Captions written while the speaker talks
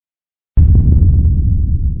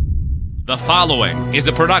The following is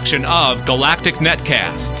a production of Galactic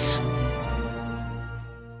Netcasts.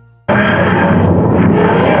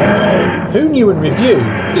 Who Knew and Review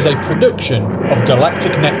is a production of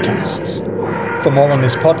Galactic Netcasts. For more on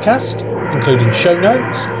this podcast, including show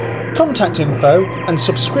notes, contact info and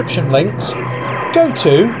subscription links, go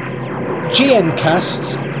to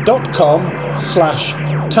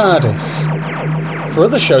gncasts.com/TARDIS. For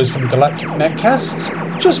other shows from Galactic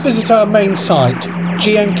Netcasts, just visit our main site,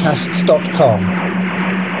 gncasts.com.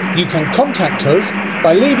 You can contact us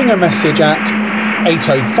by leaving a message at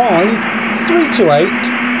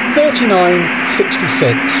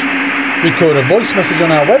 805-328-3966. Record a voice message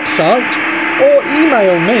on our website or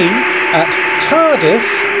email me at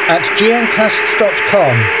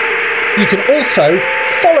tardis@gncasts.com. You can also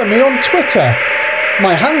follow me on Twitter.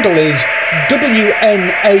 My handle is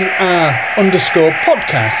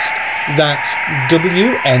WNAR_podcast. That's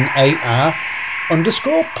WNAR_podcast.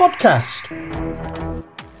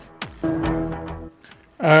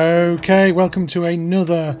 Okay, welcome to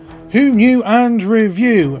another Who Knew and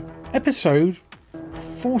Review, episode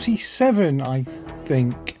 47, I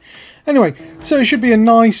think. Anyway, so it should be a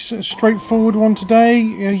nice, straightforward one today.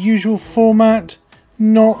 Usual format,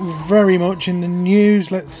 not very much in the news.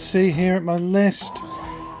 Let's see here at my list.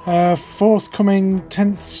 Forthcoming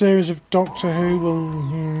 10th series of Doctor Who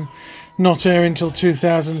will not air until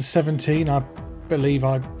 2017. I believe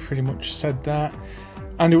I pretty much said that.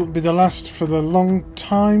 And it will be the last for the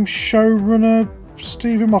long-time showrunner,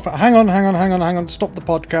 Steven Moffat. Hang on. Stop the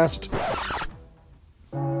podcast.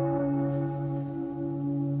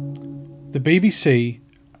 The BBC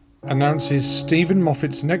announces Steven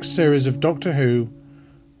Moffat's next series of Doctor Who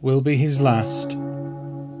will be his last,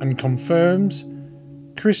 and confirms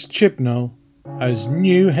Chris Chibnall as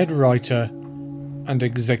new head writer and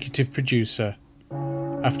executive producer.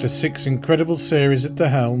 After 6 incredible series at the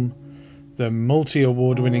helm, the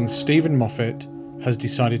multi-award-winning Steven Moffat has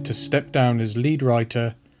decided to step down as lead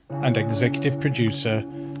writer and executive producer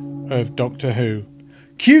of Doctor Who.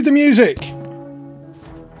 Cue the music!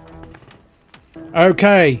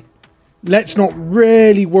 Okay, let's not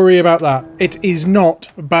really worry about that. It is not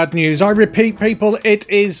bad news. I repeat, people, it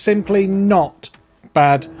is simply not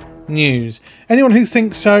bad news. Anyone who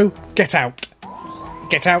thinks so, get out.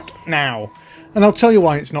 Get out now. And I'll tell you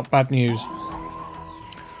why it's not bad news.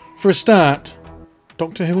 For a start,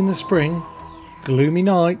 Doctor Who in the spring, gloomy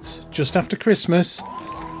nights, just after Christmas,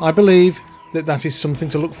 I believe that is something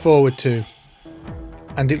to look forward to.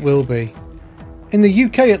 And it will be. In the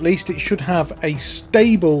UK at least, it should have a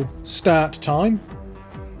stable start time.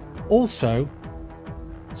 Also,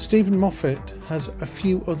 Steven Moffat has a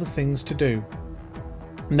few other things to do.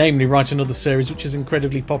 Namely, write another series which is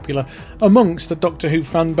incredibly popular amongst the Doctor Who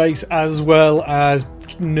fan base as well as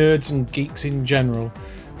nerds and geeks in general.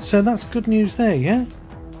 So that's good news there, yeah?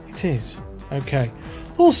 It is. Okay.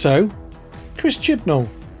 Also, Chris Chibnall.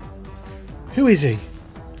 Who is he?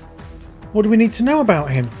 What do we need to know about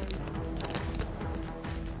him?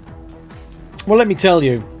 Well, let me tell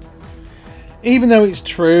you. Even though it's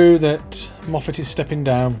true that Moffat is stepping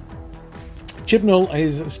down, Chibnall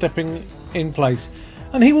is stepping in place.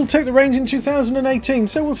 And he will take the reins in 2018,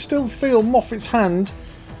 so we'll still feel Moffat's hand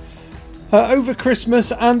over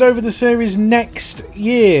Christmas and over the series next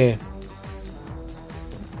year.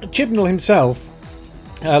 Chibnall himself,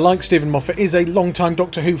 like Steven Moffat, is a long-time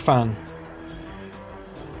Doctor Who fan.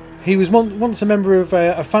 He was once a member of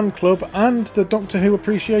a fan club and the Doctor Who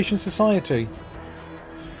Appreciation Society.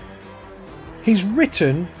 He's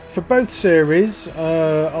written for both series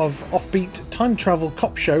of offbeat time travel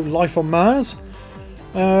cop show Life on Mars.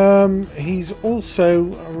 He's also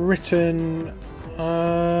written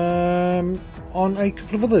on a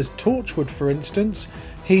couple of others. Torchwood, for instance.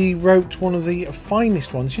 He wrote one of the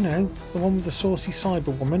finest ones, you know, the one with the saucy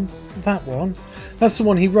Cyberwoman. That one. That's the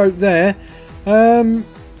one he wrote there.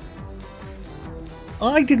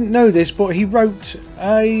 I didn't know this, but he wrote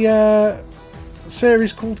a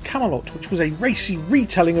series called Camelot, which was a racy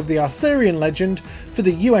retelling of the Arthurian legend for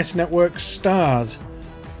the US network Starz.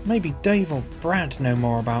 Maybe Dave or Brad know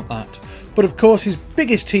more about that. But of course his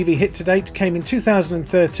biggest TV hit to date came in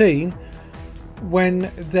 2013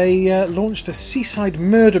 when they launched a seaside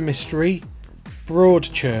murder mystery,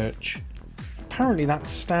 Broadchurch. Apparently that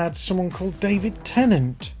starred someone called David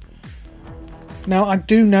Tennant. Now I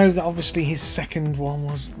do know that obviously his second one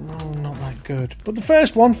was not that good, but the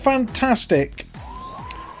first one, fantastic.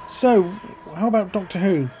 So, how about Doctor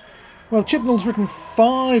Who? Well, Chibnall's written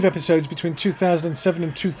 5 episodes between 2007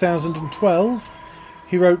 and 2012.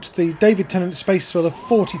 He wrote the David Tennant space thriller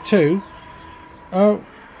 42,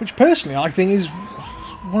 which personally I think is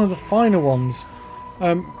one of the finer ones.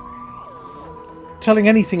 telling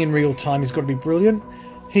anything in real time has got to be brilliant.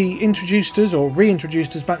 He introduced us, or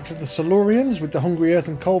reintroduced us, back to the Silurians with the Hungry Earth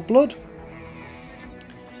and Cold Blood.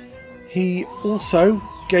 He also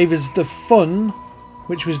gave us the fun,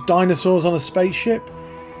 which was dinosaurs on a spaceship,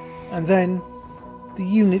 and then the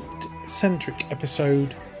unit-centric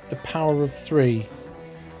episode, The Power of Three.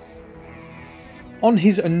 On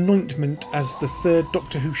his anointment as the third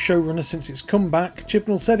Doctor Who showrunner since its comeback,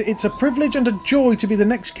 Chibnall said, "It's a privilege and a joy to be the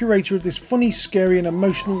next curator of this funny, scary and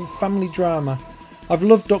emotional family drama. I've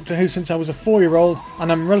loved Doctor Who since I was a 4-year-old,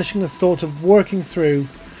 and I'm relishing the thought of working through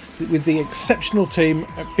with the exceptional team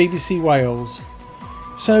at BBC Wales."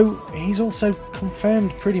 So he's also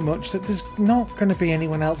confirmed pretty much that there's not going to be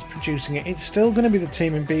anyone else producing it. It's still going to be the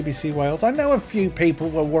team in BBC Wales. I know a few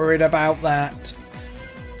people were worried about that.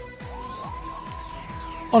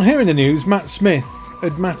 On hearing the news, Matt Smith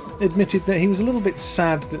admitted that he was a little bit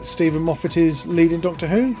sad that Stephen Moffat is leading Doctor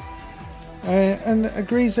Who, and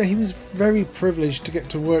agrees that he was very privileged to get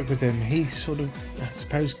to work with him. He sort of, I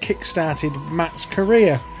suppose, kick-started Matt's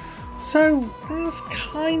career. So that's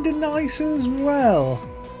kind of nice as well.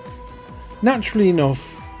 Naturally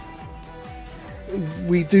enough,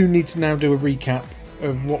 we do need to now do a recap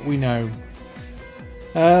of what we know.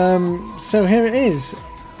 So here it is.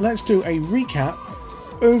 Let's do a recap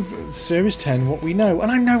of Series 10, what we know.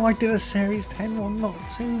 And I know I did a Series 10 one not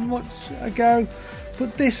too much ago,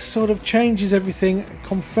 but this sort of changes everything,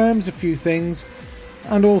 confirms a few things,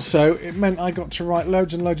 and also it meant I got to write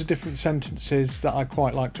loads and loads of different sentences that I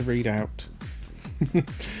quite like to read out.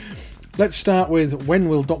 Let's start with, when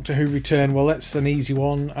will Doctor Who return? Well, that's an easy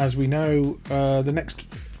one. As we know, the next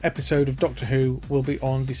episode of Doctor Who will be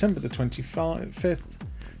on December the 25th,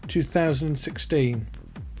 2016.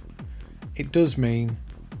 It does mean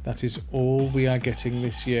that is all we are getting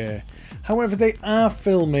this year. However, they are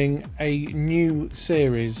filming a new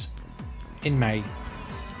series in May.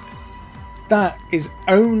 That is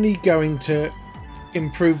only going to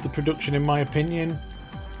improve the production, in my opinion.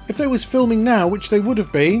 If they was filming now, which they would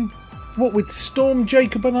have been, what with Storm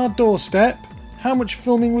Jacob on our doorstep, how much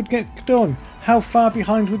filming would get done? How far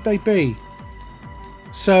behind would they be?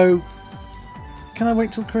 So, can I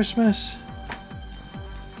wait till Christmas?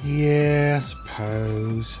 Yeah, I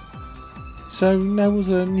suppose. So, no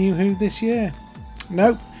the New Who this year?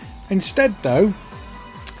 Nope. Instead, though,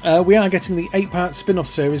 we are getting the 8-part spin-off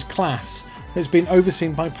series Class. It's been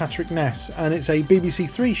overseen by Patrick Ness, and it's a BBC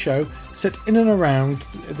Three show set in and around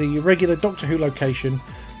the regular Doctor Who location,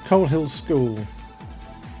 Coal Hill School.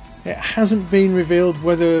 It hasn't been revealed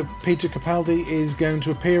whether Peter Capaldi is going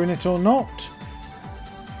to appear in it or not,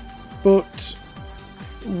 but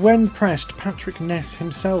when pressed, Patrick Ness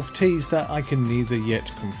himself teased that "I can neither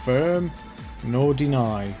yet confirm nor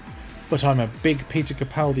deny, but I'm a big Peter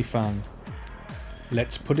Capaldi fan.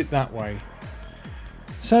 Let's put it that way."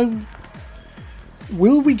 So,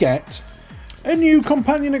 will we get a new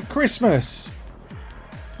companion at Christmas?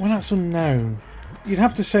 Well, that's unknown. You'd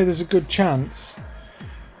have to say there's a good chance.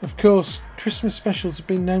 Of course, Christmas specials have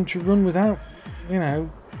been known to run without,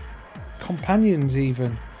 companions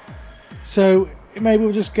even. So, maybe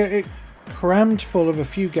we'll just get it crammed full of a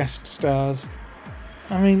few guest stars.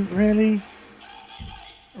 I mean, really?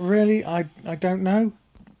 Really? I don't know.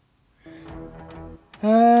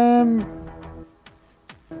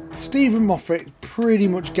 Stephen Moffat is pretty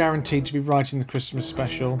much guaranteed to be writing the Christmas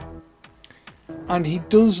special, and he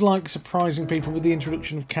does like surprising people with the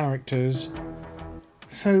introduction of characters,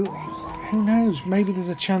 so who knows, maybe there's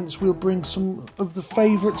a chance we'll bring some of the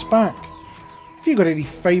favourites back. Have you got any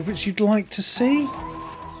favourites you'd like to see?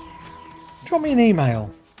 Drop me an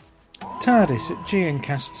email,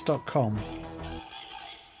 tardis@gncasts.com.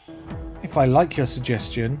 If I like your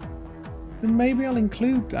suggestion, then maybe I'll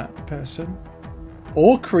include that person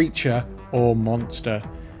or creature or monster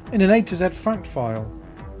in an A to Z fact file.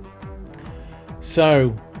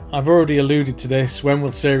 So, I've already alluded to this. When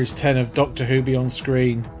will Series 10 of Doctor Who be on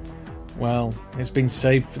screen? Well, it's been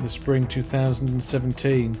saved for the spring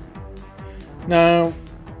 2017. Now,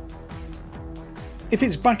 if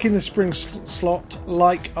it's back in the spring slot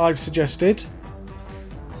like I've suggested,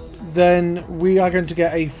 then we are going to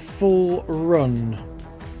get a full run.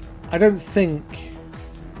 I don't think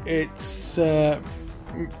it's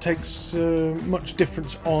takes much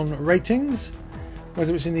difference on ratings,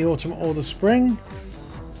 whether it's in the autumn or the spring.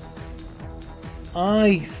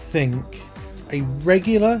 I think a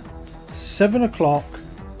regular 7 o'clock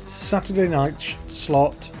Saturday night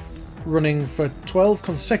slot running for 12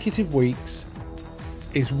 consecutive weeks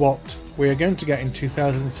is what we are going to get in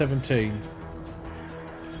 2017.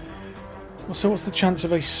 So what's the chance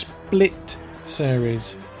of a split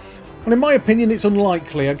series? Well, in my opinion, it's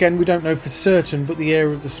unlikely. Again, we don't know for certain, but the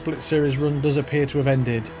era of the split series run does appear to have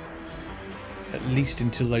ended. At least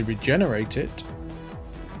until they regenerate it.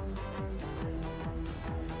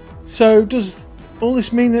 So, does all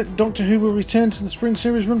this mean that Doctor Who will return to the spring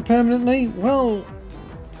series run permanently? Well,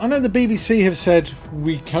 I know the BBC have said,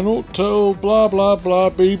 we cannot tell, blah blah blah,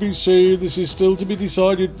 BBC, this is still to be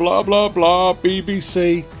decided, blah blah blah,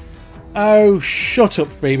 BBC. Oh, shut up,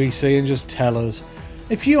 BBC, and just tell us.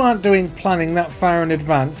 If you aren't doing planning that far in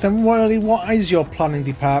advance, then really, what is your planning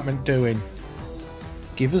department doing?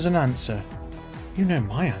 Give us an answer. You know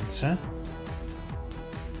my answer.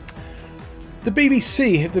 The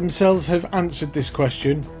BBC themselves have answered this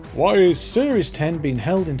question. Why is Series 10 being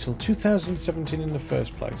held until 2017 in the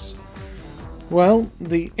first place? Well,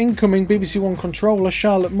 the incoming BBC One controller,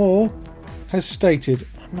 Charlotte Moore, has stated,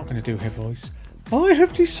 I'm not going to do her voice. I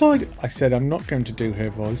have decided... I said I'm not going to do her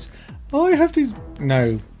voice.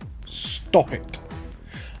 No, stop it.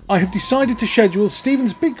 I have decided to schedule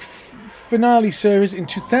Stephen's big finale series in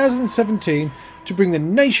 2017 to bring the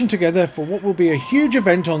nation together for what will be a huge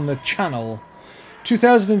event on the channel.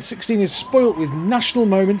 2016 is spoilt with national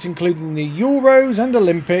moments including the Euros and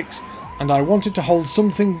Olympics, and I wanted to hold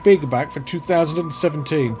something big back for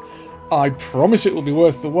 2017. I promise it will be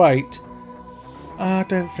worth the wait. I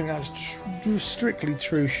don't think that's strictly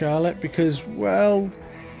true, Charlotte, because, well,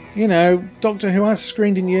 you know, Doctor Who has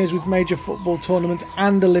screened in years with major football tournaments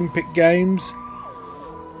and Olympic Games.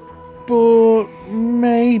 But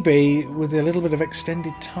maybe with a little bit of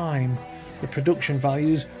extended time, the production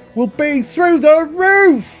values will be through the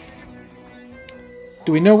roof!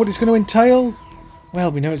 Do we know what it's going to entail?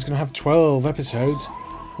 Well, we know it's going to have 12 episodes.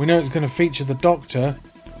 We know it's going to feature the Doctor.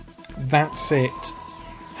 That's it.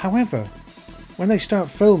 However, when they start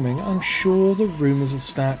filming, I'm sure the rumours will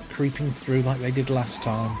start creeping through like they did last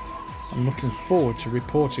time. I'm looking forward to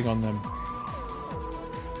reporting on them.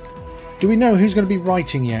 Do we know who's going to be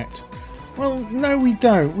writing yet? Well, no, we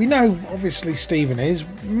don't. We know, obviously, Stephen is.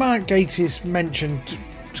 Mark Gatiss mentioned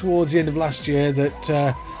towards the end of last year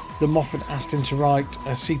that the Moffat asked him to write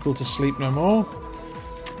a sequel to Sleep No More.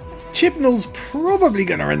 Chibnall's probably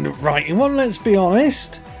going to end up writing one, let's be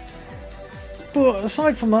honest. But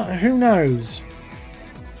aside from that, who knows?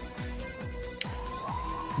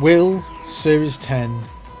 Will Series 10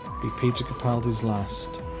 be Peter Capaldi's last?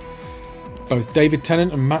 Both David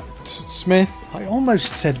Tennant and Matt Smith, I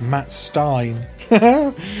almost said Matt Stein.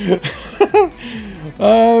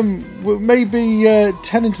 Well, maybe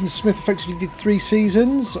Tennant and Smith effectively did 3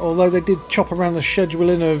 seasons, although they did chop around the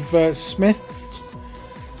scheduling of Smith.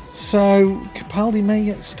 So Capaldi may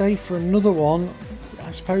yet stay for another one.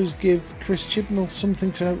 I suppose give Chris Chibnall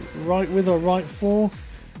something to write with or write for.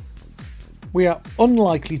 We are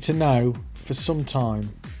unlikely to know for some time.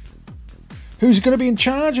 Who's going to be in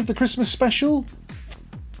charge of the Christmas special?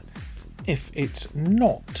 If it's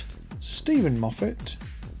not Stephen Moffat,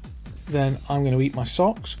 then I'm going to eat my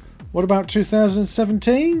socks. What about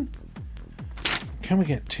 2017? Can we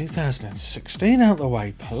get 2016 out of the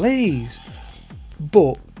way, please?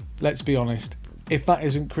 But, let's be honest, if that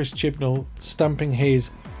isn't Chris Chibnall stamping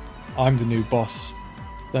his I'm the new boss,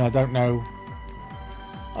 then I don't know.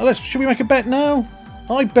 Should we make a bet now?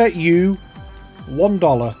 I bet you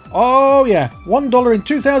 $1. Oh yeah, $1 in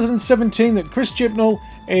 2017 that Chris Chibnall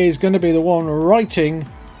is going to be the one writing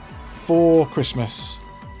for Christmas.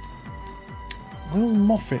 Will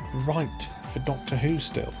Moffat write for Doctor Who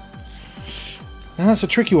still? Now that's a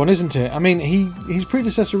tricky one, isn't it? I mean, his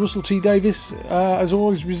predecessor Russell T Davies has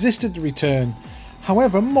always resisted the return.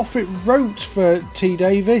 However, Moffat wrote for T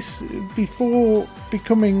Davies before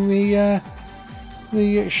becoming the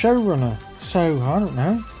showrunner. So I don't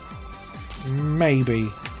know. Maybe.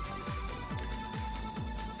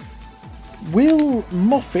 Will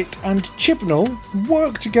Moffat and Chibnall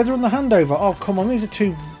work together on the handover? Oh, come on, these are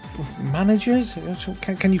 2 managers.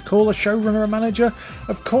 Can you call a showrunner a manager?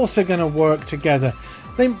 Of course they're going to work together.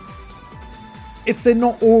 If they're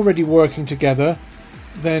not already working together,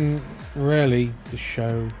 then really the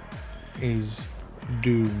show is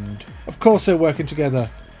doomed. Of course they're working together.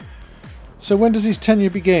 So when does his tenure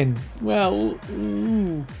begin? Well,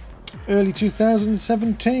 early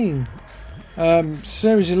 2017.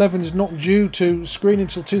 Series 11 is not due to screen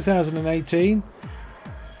until 2018.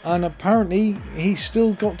 And apparently he's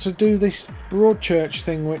still got to do this Broadchurch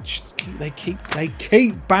thing, which they keep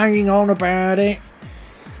banging on about it.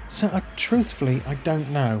 So truthfully, I don't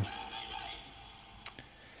know.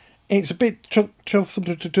 It's a bit tough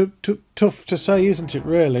to say, isn't it,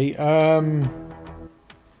 really?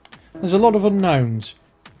 There's a lot of unknowns,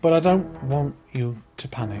 but I don't want you to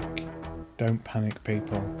panic. Don't panic,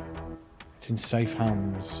 people. It's in safe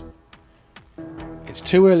hands. It's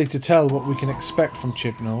too early to tell what we can expect from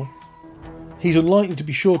Chibnall. He's unlikely to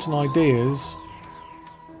be short on ideas.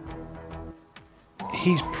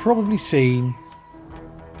 He's probably seen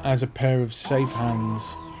as a pair of safe hands.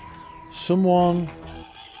 Someone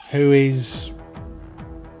who is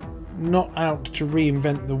not out to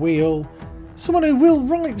reinvent the wheel. Someone who will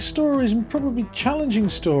write stories, and probably challenging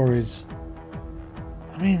stories.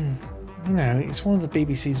 I mean, you know, it's one of the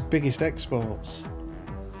BBC's biggest exports.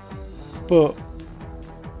 But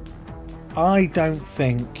I don't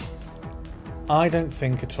think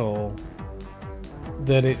at all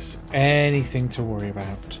that it's anything to worry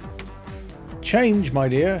about. Change, my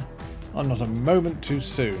dear, are not a moment too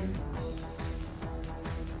soon.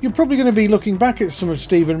 You're probably going to be looking back at some of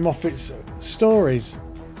Stephen Moffat's stories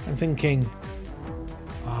and thinking,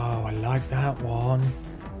 oh, I like that one,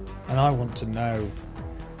 and I want to know.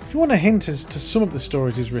 If you want a hint as to some of the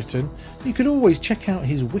stories he's written, you could always check out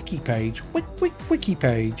his wiki page, wiki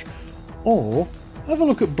page, or have a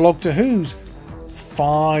look at Blog to Who's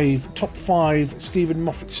top 5 Stephen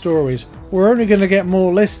Moffat stories. We're only going to get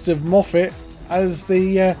more lists of Moffat as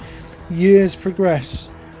the years progress.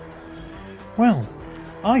 Well,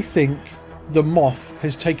 I think the Moff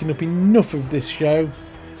has taken up enough of this show,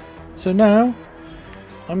 so now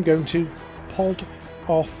I'm going to pod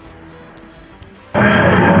off.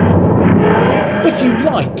 If you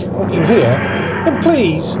like what you hear, then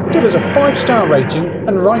please give us a 5-star rating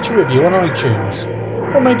and write a review on iTunes,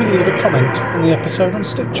 or maybe leave a comment on the episode on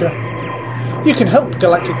Stitcher. You can help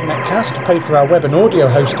Galactic Netcast pay for our web and audio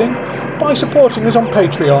hosting by supporting us on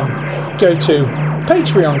Patreon. Go to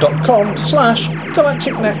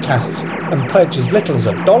patreon.com/galacticnetcasts and pledge as little as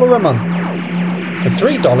 $1 a month. For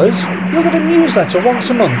 $3, you'll get a newsletter once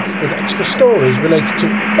a month with extra stories related to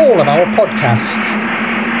all of our podcasts.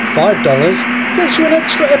 $5 gets you an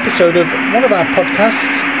extra episode of one of our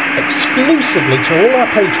podcasts exclusively to all our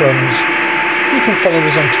patrons. You can follow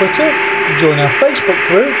us on Twitter, join our Facebook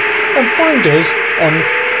group, and find us on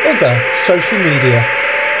other social media.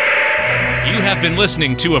 You have been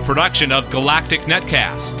listening to a production of Galactic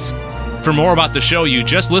Netcasts. For more about the show you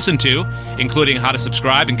just listened to, including how to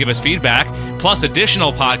subscribe and give us feedback, plus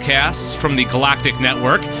additional podcasts from the Galactic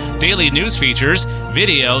Network, daily news features,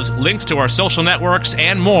 videos, links to our social networks,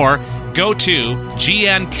 and more, go to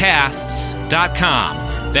gncasts.com.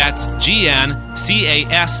 That's gncasts.com.